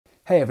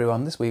Hey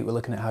everyone, this week we're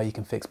looking at how you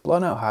can fix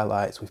blown out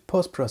highlights with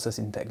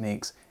post-processing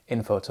techniques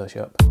in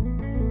Photoshop.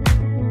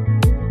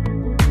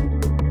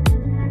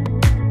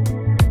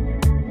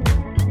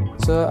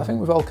 So I think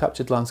we've all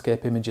captured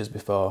landscape images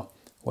before,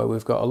 where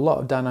we've got a lot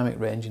of dynamic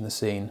range in the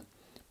scene.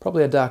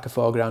 Probably a darker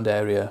foreground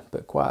area,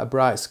 but quite a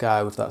bright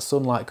sky with that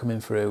sunlight coming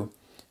through,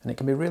 and it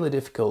can be really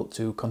difficult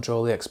to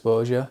control the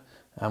exposure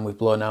and we've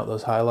blown out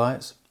those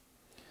highlights.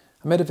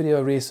 I made a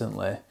video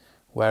recently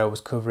where I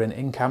was covering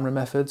in-camera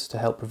methods to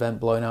help prevent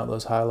blowing out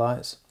those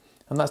highlights,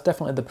 and that's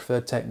definitely the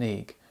preferred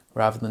technique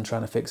rather than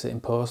trying to fix it in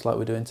post like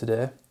we're doing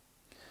today.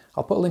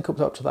 I'll put a link up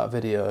top to that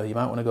video, you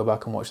might want to go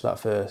back and watch that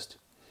first.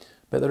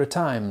 But there are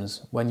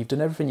times when you've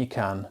done everything you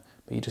can,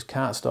 but you just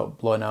can't stop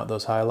blowing out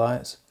those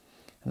highlights,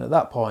 and at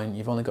that point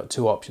you've only got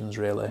two options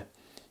really.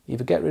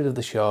 Either get rid of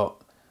the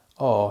shot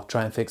or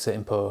try and fix it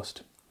in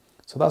post.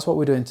 So that's what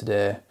we're doing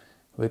today.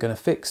 We're going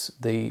to fix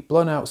the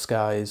blown out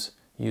skies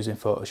using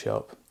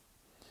Photoshop.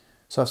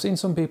 So I've seen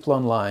some people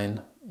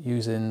online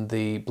using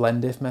the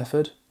blend if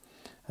method,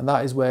 and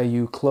that is where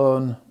you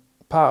clone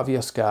part of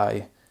your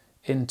sky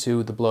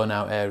into the blown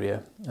out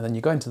area, and then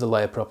you go into the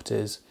layer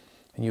properties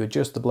and you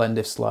adjust the blend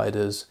if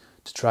sliders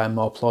to try and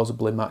more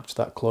plausibly match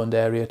that cloned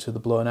area to the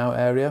blown out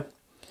area.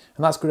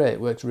 And that's great, it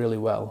works really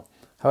well.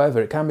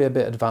 However, it can be a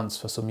bit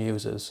advanced for some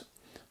users.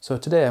 So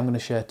today I'm going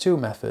to share two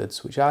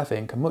methods which I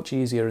think are much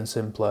easier and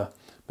simpler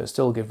but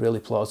still give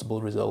really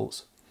plausible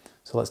results.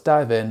 So let's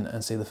dive in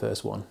and see the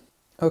first one.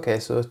 Okay,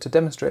 so to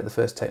demonstrate the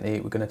first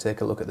technique, we're going to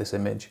take a look at this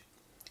image.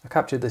 I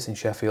captured this in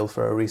Sheffield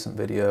for a recent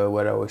video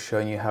where I was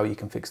showing you how you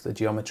can fix the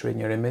geometry in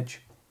your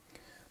image.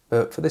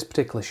 But for this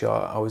particular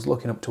shot, I was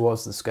looking up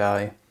towards the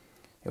sky.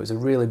 It was a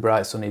really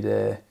bright sunny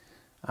day,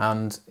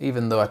 and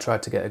even though I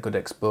tried to get a good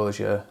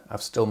exposure,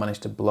 I've still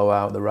managed to blow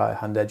out the right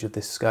hand edge of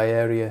this sky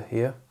area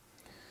here.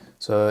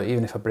 So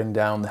even if I bring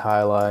down the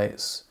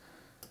highlights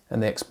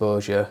and the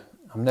exposure,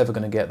 I'm never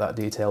going to get that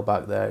detail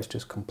back there, it's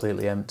just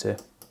completely empty.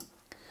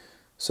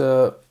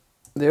 So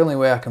the only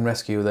way I can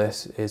rescue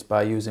this is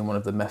by using one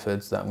of the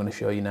methods that I'm going to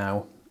show you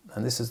now,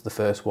 and this is the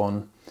first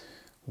one.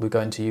 We're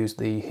going to use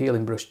the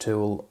healing brush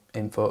tool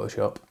in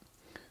Photoshop.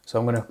 So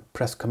I'm going to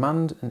press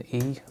Command and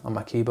E on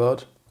my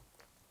keyboard.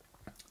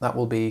 That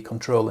will be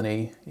Control and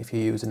E if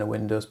you're using a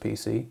Windows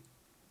PC.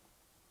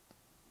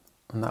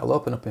 And that'll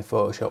open up in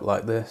Photoshop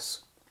like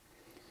this.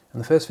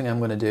 And the first thing I'm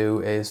going to do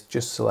is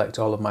just select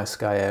all of my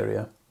sky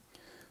area.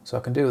 So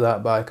I can do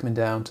that by coming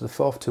down to the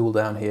fourth tool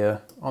down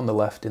here on the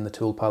left in the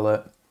tool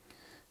palette.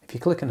 If you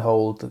click and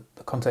hold,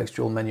 the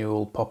contextual menu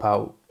will pop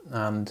out,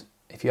 and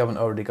if you haven't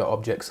already got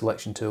object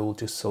selection tool,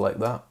 just select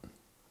that.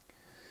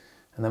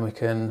 And then we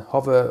can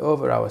hover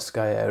over our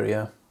sky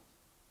area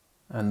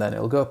and then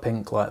it'll go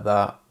pink like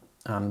that,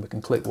 and we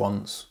can click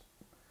once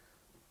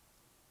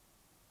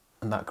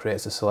and that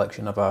creates a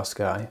selection of our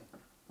sky.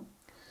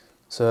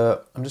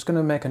 So I'm just going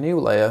to make a new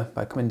layer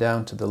by coming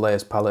down to the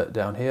layers palette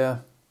down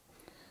here.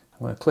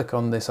 I'm going to click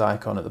on this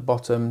icon at the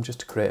bottom just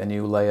to create a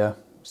new layer.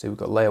 See, we've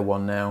got layer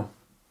 1 now,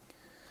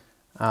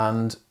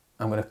 and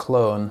I'm going to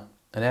clone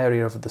an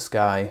area of the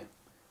sky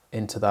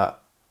into that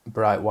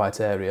bright white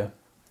area.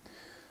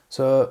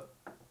 So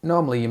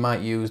normally you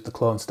might use the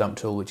clone stamp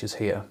tool, which is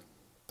here,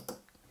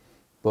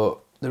 but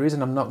the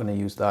reason I'm not going to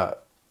use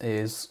that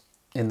is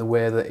in the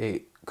way that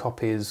it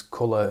copies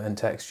colour and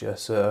texture.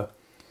 So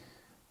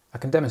I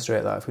can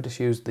demonstrate that if we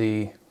just use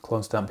the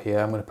clone stamp here.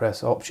 I'm going to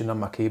press Option on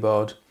my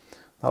keyboard.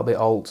 That'll be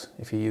Alt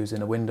if you're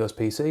using a Windows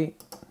PC.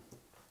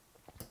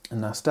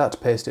 And I start to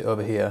paste it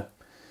over here.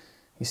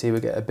 You see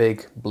we get a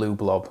big blue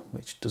blob,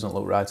 which doesn't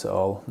look right at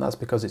all. And that's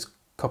because it's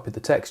copied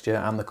the texture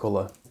and the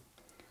colour.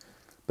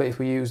 But if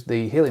we use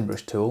the healing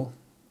brush tool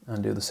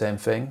and do the same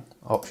thing,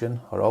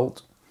 Option or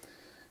Alt,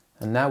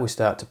 and now we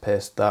start to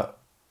paste that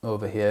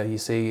over here, you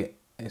see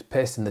it's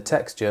pasting the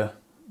texture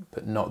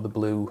but not the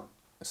blue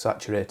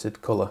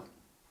saturated colour.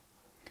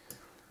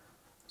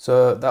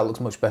 So that looks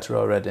much better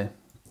already.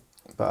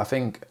 But I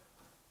think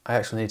I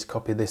actually need to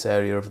copy this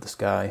area of the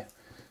sky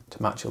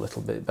to match a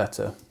little bit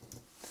better.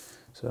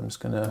 So I'm just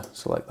going to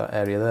select that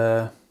area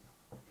there,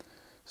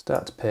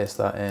 start to paste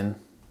that in.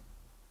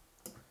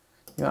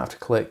 You might have to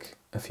click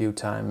a few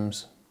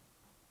times,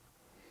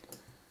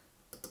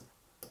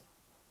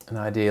 and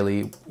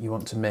ideally you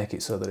want to make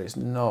it so that it's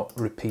not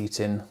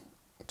repeating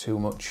too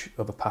much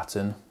of a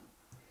pattern.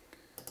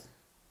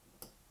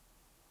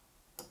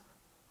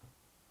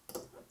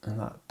 And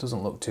that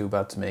doesn't look too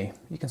bad to me.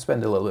 You can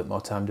spend a little bit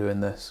more time doing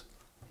this.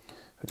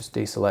 I just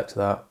deselect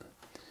that.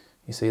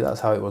 You see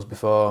that's how it was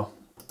before,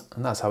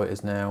 and that's how it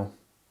is now.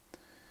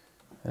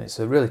 And it's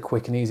a really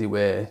quick and easy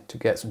way to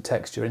get some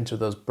texture into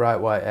those bright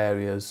white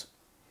areas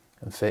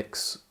and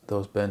fix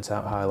those burnt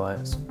out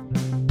highlights.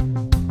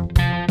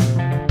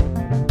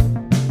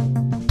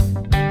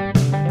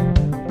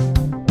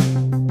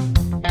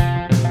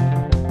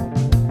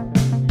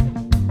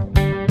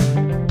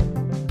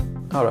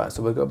 Alright,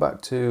 so we'll go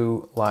back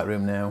to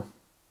Lightroom now,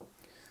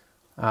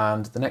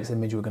 and the next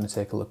image we're going to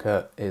take a look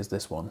at is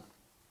this one.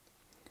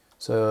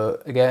 So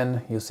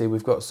again, you'll see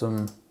we've got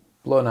some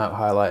blown out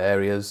highlight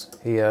areas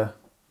here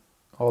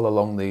all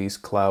along these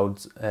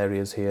clouds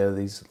areas here,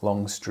 these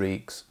long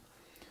streaks.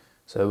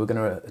 So we're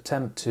going to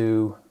attempt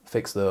to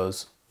fix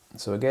those.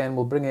 So again,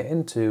 we'll bring it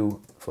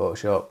into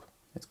Photoshop.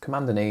 It's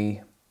Command and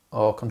E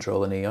or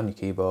Control and E on your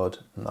keyboard,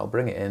 and I'll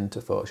bring it into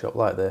Photoshop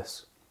like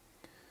this.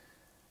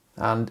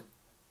 And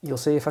you'll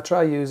see if I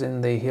try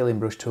using the healing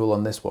brush tool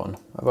on this one,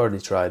 I've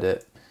already tried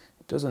it,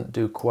 it doesn't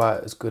do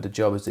quite as good a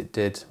job as it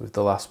did with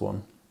the last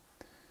one.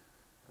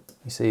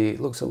 You see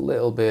it looks a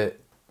little bit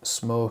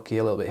smoky,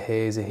 a little bit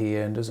hazy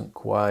here, and doesn't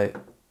quite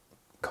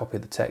copy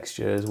the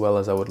texture as well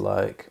as I would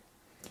like.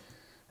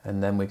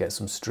 And then we get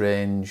some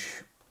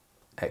strange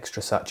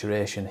extra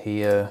saturation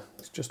here.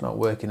 It's just not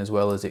working as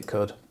well as it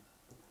could.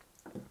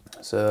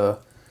 So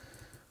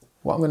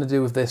what I'm going to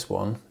do with this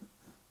one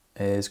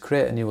is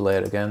create a new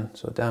layer again.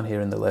 So down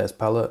here in the layers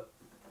palette,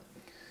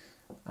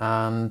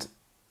 and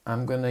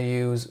I'm going to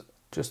use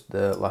just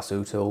the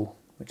lasso tool,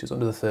 which is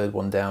under the third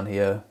one down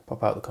here.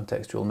 Pop out the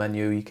contextual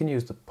menu. You can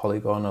use the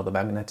polygon or the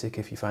magnetic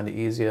if you find it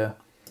easier,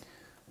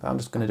 but I'm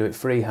just going to do it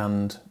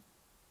freehand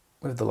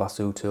with the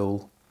lasso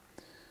tool,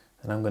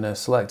 and I'm going to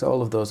select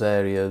all of those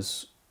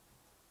areas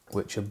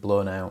which are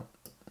blown out.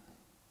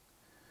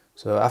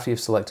 So after you've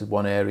selected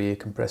one area, you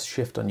can press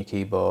Shift on your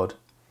keyboard,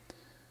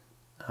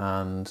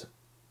 and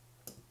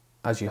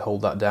as you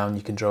hold that down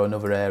you can draw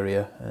another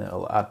area and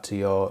it'll add to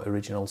your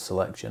original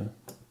selection.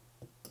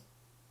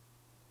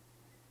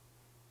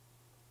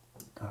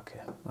 Okay,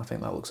 I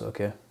think that looks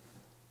okay.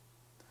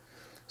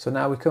 So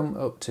now we come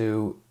up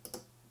to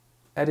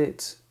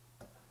Edit,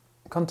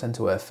 Content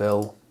Aware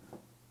Fill.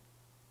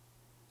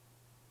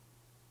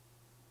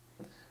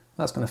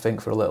 That's going to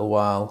think for a little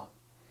while,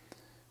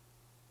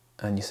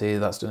 and you see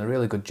that's done a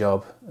really good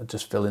job of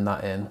just filling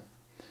that in.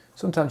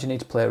 Sometimes you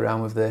need to play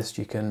around with this.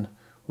 You can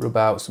rub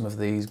out some of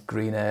these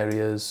green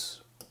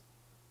areas.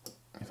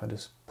 If I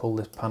just pull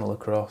this panel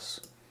across,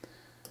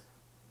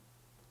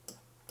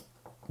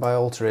 by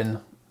altering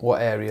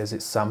what areas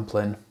it's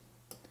sampling,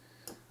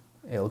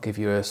 it'll give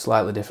you a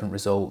slightly different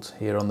result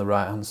here on the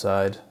right hand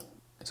side.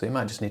 So you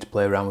might just need to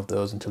play around with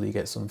those until you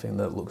get something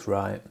that looks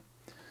right.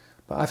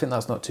 But I think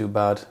that's not too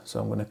bad, so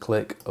I'm going to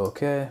click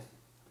OK.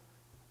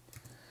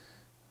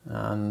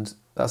 And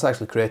that's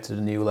actually created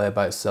a new layer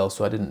by itself,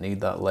 so I didn't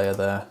need that layer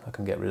there. I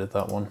can get rid of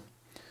that one.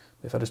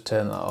 But if I just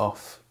turn that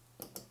off,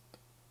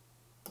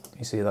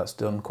 you see that's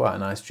done quite a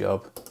nice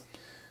job.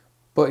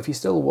 But if you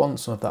still want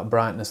some of that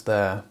brightness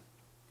there,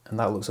 and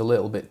that looks a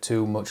little bit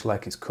too much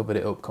like it's covered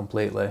it up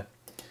completely,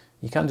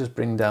 you can just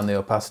bring down the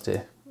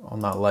opacity on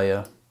that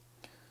layer.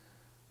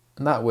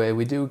 And that way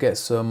we do get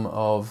some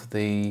of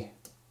the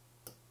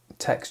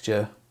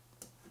texture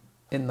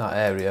in that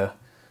area,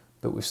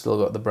 but we've still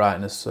got the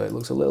brightness, so it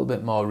looks a little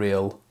bit more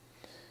real,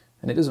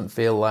 and it doesn't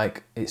feel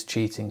like it's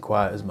cheating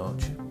quite as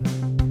much.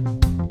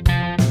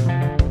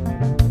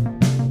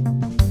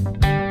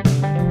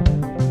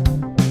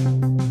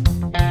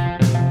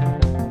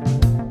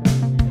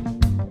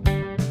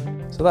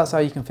 So that's how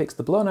you can fix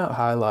the blown out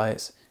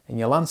highlights in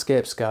your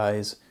landscape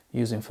skies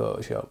using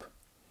Photoshop.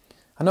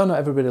 I know not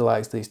everybody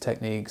likes these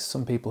techniques,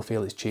 some people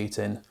feel it's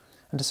cheating,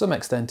 and to some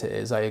extent it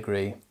is, I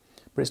agree.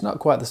 But it's not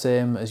quite the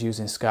same as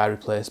using sky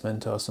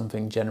replacement or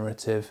something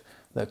generative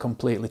that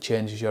completely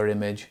changes your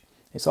image.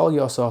 It's all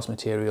your source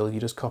material, you're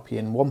just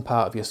copying one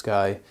part of your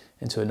sky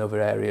into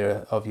another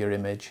area of your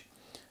image.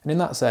 And in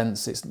that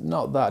sense, it's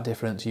not that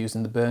different to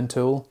using the burn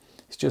tool,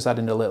 it's just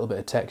adding a little bit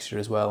of texture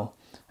as well.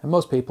 And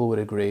most people would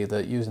agree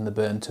that using the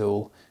burn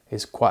tool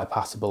is quite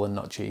passable and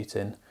not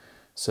cheating.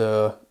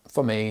 So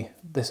for me,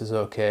 this is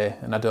okay,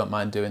 and I don't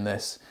mind doing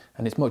this,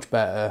 and it's much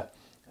better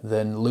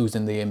than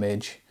losing the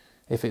image.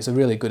 If it's a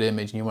really good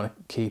image and you want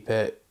to keep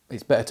it,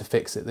 it's better to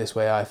fix it this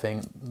way, I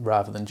think,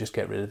 rather than just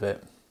get rid of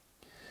it.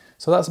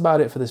 So that's about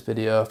it for this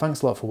video.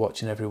 Thanks a lot for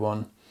watching,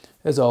 everyone.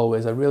 As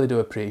always, I really do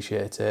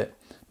appreciate it.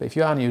 But if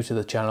you are new to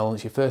the channel,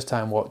 it's your first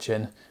time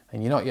watching,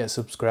 and you're not yet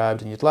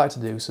subscribed and you'd like to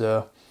do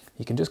so,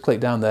 you can just click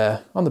down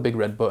there on the big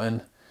red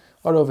button,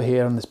 or over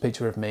here on this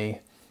picture of me.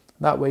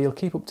 That way you'll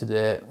keep up to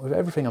date with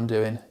everything I'm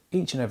doing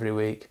each and every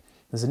week.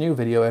 There's a new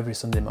video every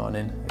Sunday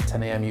morning at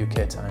 10 AM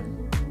UK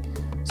time.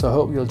 So I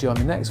hope you'll join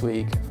me next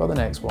week for the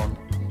next one.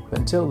 But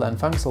until then,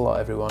 thanks a lot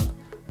everyone,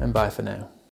 and bye for now.